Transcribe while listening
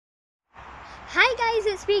Hi guys,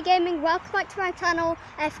 it's Iv'e Gaming. Welcome back to my channel.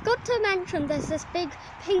 I forgot to mention there's this big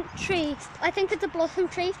pink tree. I think it's a blossom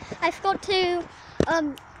tree. I forgot to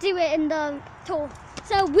do it in the tour.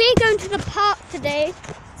 So we're going to the park today.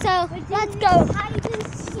 So let's go. Hide and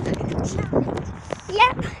seek challenge.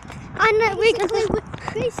 Yep. And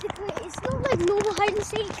Basically, it's not like normal hide and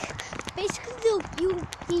seek. Basically, you'll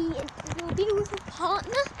be with a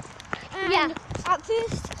partner. And yeah. At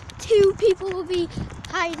first, two people will be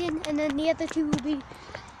hiding, and then the other two will be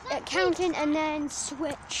counting, and then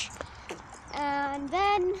switch. And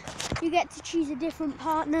then you get to choose a different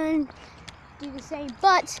partner and do the same.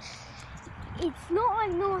 But it's not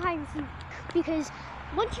like normal hide and seek, because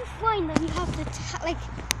once you find them, you have to tag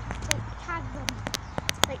them,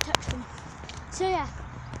 touch them. So yeah.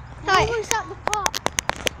 Right. We're almost at the park.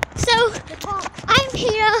 So I'm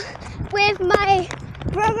here with my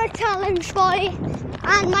brother Challenge Boy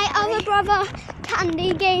and my other brother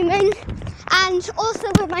Candy Gaming, and also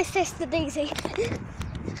with my sister Daisy.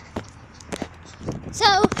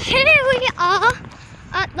 So here we are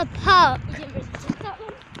at the park.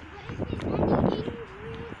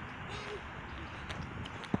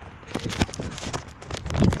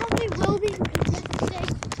 Probably will be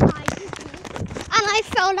And I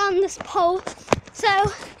fell down this pole.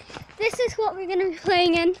 So this is what we're going to be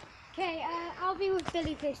playing in. Okay, I'll be with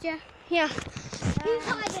Billy first, yeah? Yeah. Who's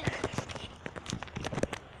hiding?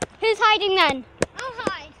 Who's hiding then? I'll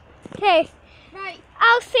hide. Okay. Right,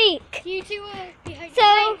 I'll seek. you two are behind.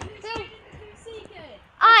 So, who's seeking?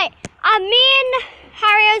 me and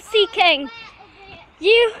Harry are seeking.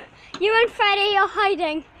 You and Freddie are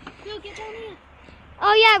hiding. Go get down here.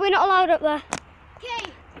 Oh yeah, we're not allowed up there.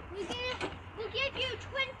 Okay, we'll give you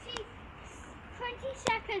 20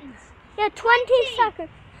 seconds. Yeah, 20 seconds.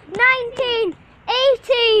 19,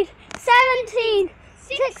 18, 17,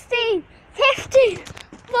 16, 15,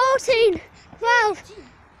 14, 12,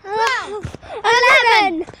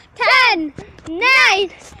 11, 10, 9,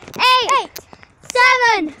 8,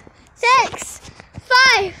 7, 6,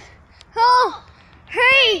 5, 4,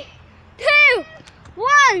 3, 2,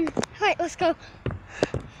 1. Right, let's go.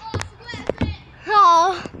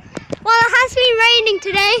 Oh, well, it has been raining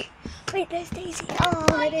today. Wait, there's Daisy.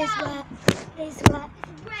 Oh, it is wet. It is wet.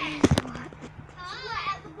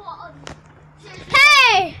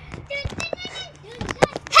 Hey!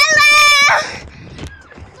 Hello!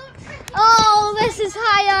 Oh, this is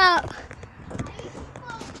high up.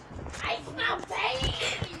 I smell pain.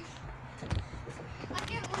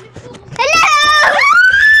 Hello!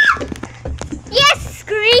 Yes,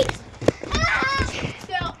 Scree.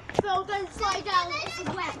 Phil, don't slide down. It's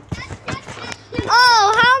wet.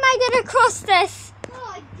 Oh, how am I going to cross this?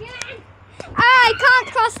 Oh, again. I can't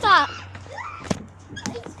cross that.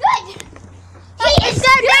 It's good. It's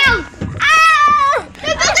go down. Ah! No,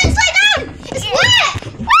 don't slide down. It's wet.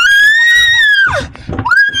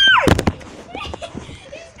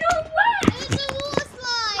 It's not wet. It's a water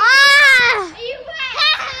slide. Ah! Are you wet?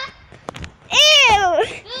 Ew!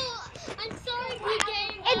 No, I'm sorry,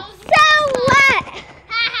 Game. It's so wet.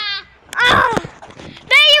 Ah!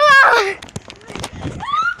 There you are.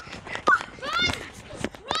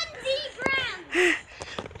 Run deep round.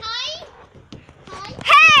 Hi.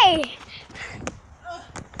 Hey!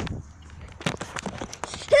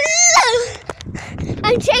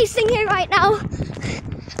 I'm chasing you right now.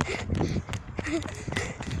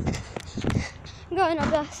 I'm going up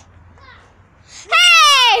this.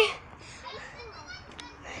 Hey!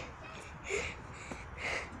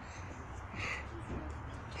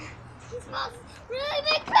 He smells really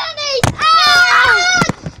big pennies. Ah!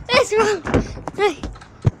 This one. Hey.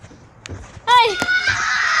 Hey.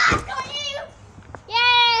 Got you.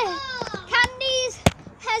 Yeah. Candies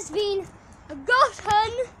has been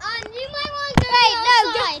gotten. And you might want to go Wait,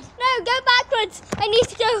 outside. no, go backwards. I need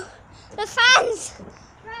to go. The fans.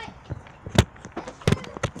 Right. Let's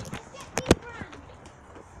get deep round.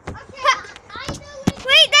 Okay. I know where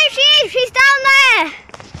Wait, there she is. She's down there.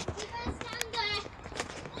 you guys stand there.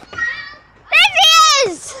 There she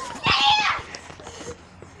is.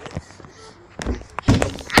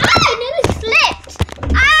 I nearly slipped.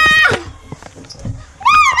 Ah!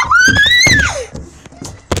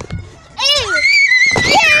 Ew!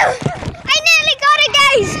 Ew! I nearly got it,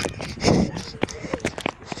 guys.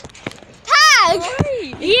 Tag.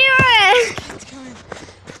 You're.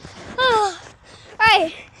 Oh.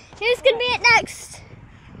 Right. Who's gonna be it next?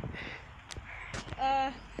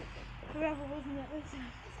 Whoever wasn't it.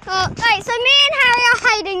 Oh, right. So me and Harry are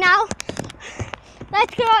hiding now.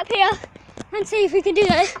 Let's go up here and see if we can do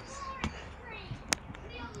this.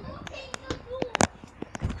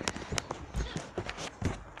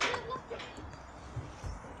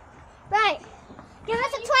 Right.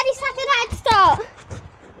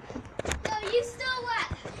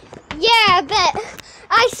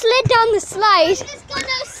 get down the slide. I'm just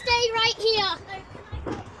gonna stay right here.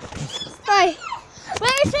 Right.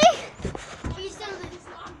 Where is he? He's down there.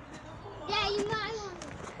 Yeah, you might want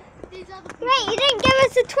these other people. Wait, you didn't give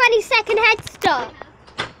us a 20-second head start.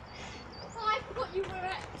 Oh, I forgot you were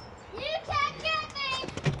it. You can't get me!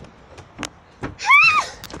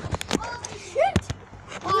 Oh, shit!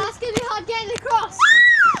 Oh, that's gonna be hard getting across.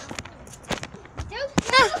 Don't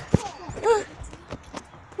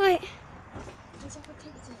Wait.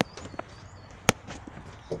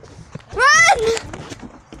 Run!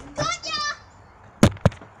 Got ya!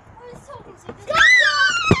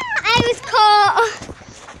 I was caught.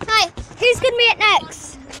 Right, who's going to be it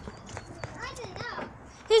next? I don't know.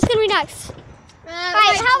 Who's going to be next?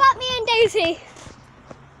 Right, how about me and Daisy?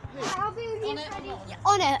 I'll be with you, Freddie.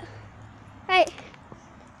 On it. Right,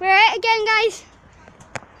 we're it again, guys.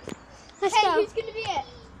 Let's Hey, go. who's gonna be it?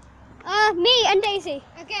 Me and Daisy.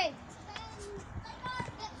 Okay.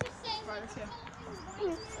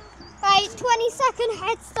 Right, 20-second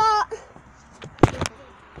head start.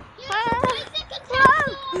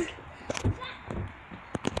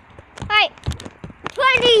 Right,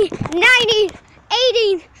 20, 19,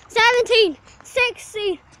 18, 17,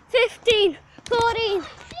 16, 15, 14,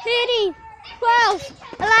 13, 12,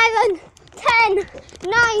 11, 10,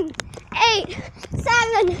 9, 8,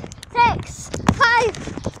 7, 6, 5,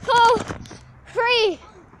 4, 3,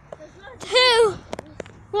 2,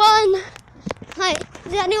 1. Right,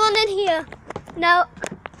 is anyone in here? No.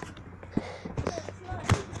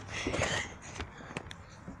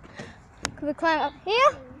 Can we climb up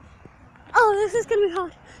here? Oh, this is going to be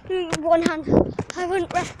hard. Doing it with one hand. I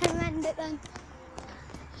wouldn't recommend it then.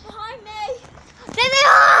 Behind me. There they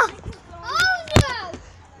are! Oh no!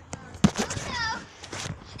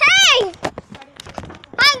 Hey!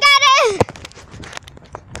 I'm getting!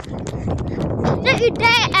 Don't you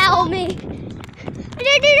dare L me!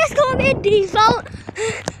 Did you just call me a default?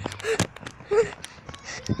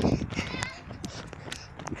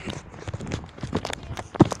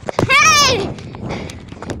 Hey!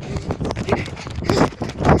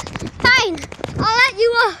 Fine, I'll let you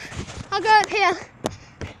off. I'll go up here.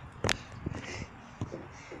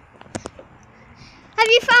 Have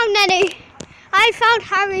you found any? I found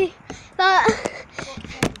Harry, but...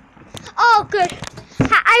 Oh, good.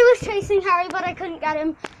 I was chasing Harry, but I couldn't get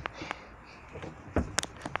him.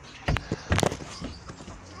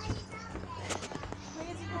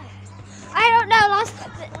 I don't know.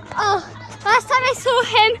 Last time I saw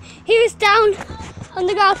him, he was down on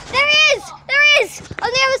the ground. There he is! There he is!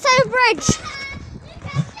 On the other side of the bridge.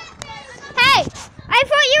 Hey! I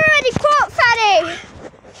thought you were already caught, Fanny!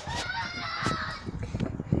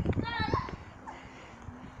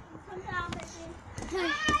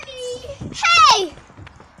 Hey!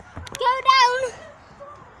 Go down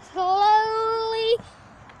slowly.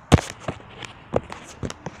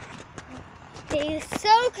 Be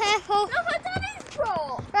so careful. No, my daddy's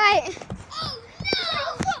brought. Right. Oh no!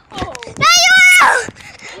 There you are!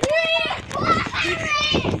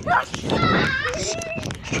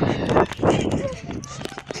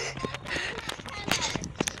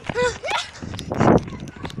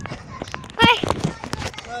 Right.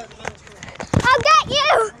 I'll get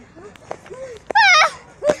you!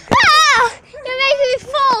 You're making me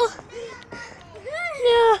fall.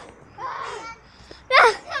 No.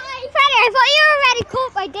 Freddie, I thought you were already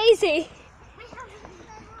caught by Daisy.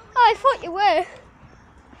 Oh, I thought you were.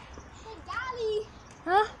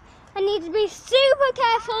 Huh? I need to be super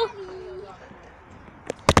careful.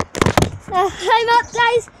 I'm up,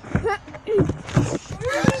 guys.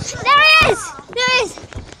 There he is! There he is!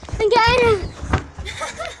 I'm getting him.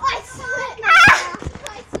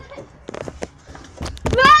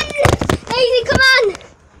 Run! Daisy, come on!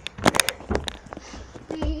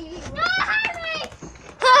 No, Harry!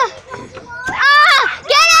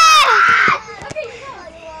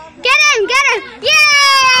 Get him! Get him! Get him!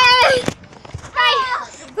 Yay! Right,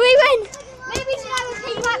 we win. Maybe we should have a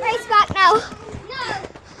piggyback race back now. No,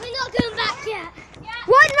 we're not going back yet.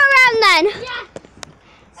 One more round then. Yeah.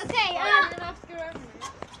 Okay,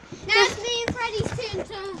 now it's me and Freddie's turn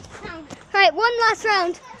to count. Right, one last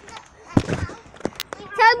round.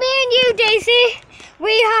 Tell me and you, Daisy,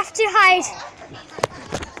 we have to hide.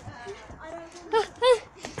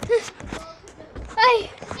 Hey.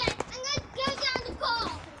 Okay, I'm going to go down the pole.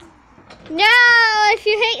 No, if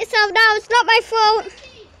you hate yourself now, it's not my fault.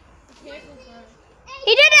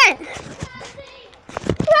 He didn't.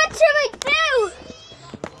 What should we do?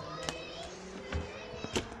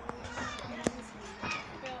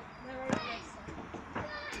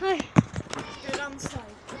 Hi. Go down the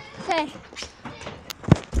slide. Okay.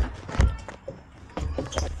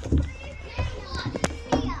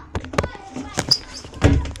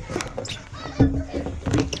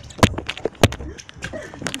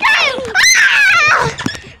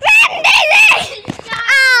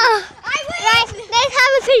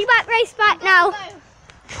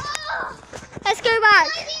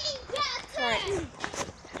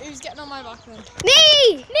 on my back then?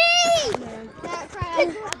 Me! Me!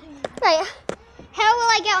 Right. How will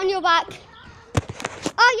I get on your back?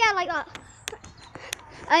 Oh yeah, like that.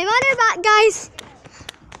 I'm on your back, guys.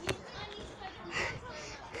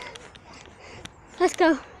 Let's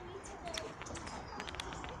go.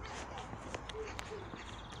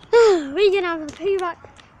 We're gonna have a piggyback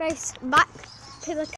race back to the